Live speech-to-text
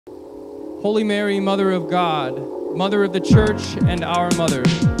Holy Mary, Mother of God, Mother of the Church and our Mother,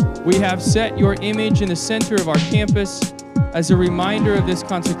 we have set your image in the center of our campus as a reminder of this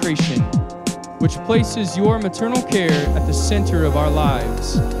consecration, which places your maternal care at the center of our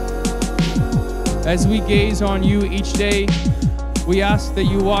lives. As we gaze on you each day, we ask that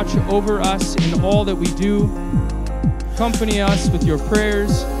you watch over us in all that we do, accompany us with your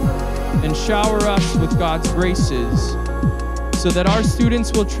prayers, and shower us with God's graces, so that our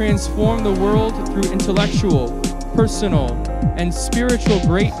students will transform the world through intellectual, personal, and spiritual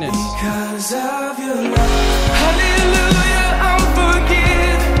greatness. Because of your love.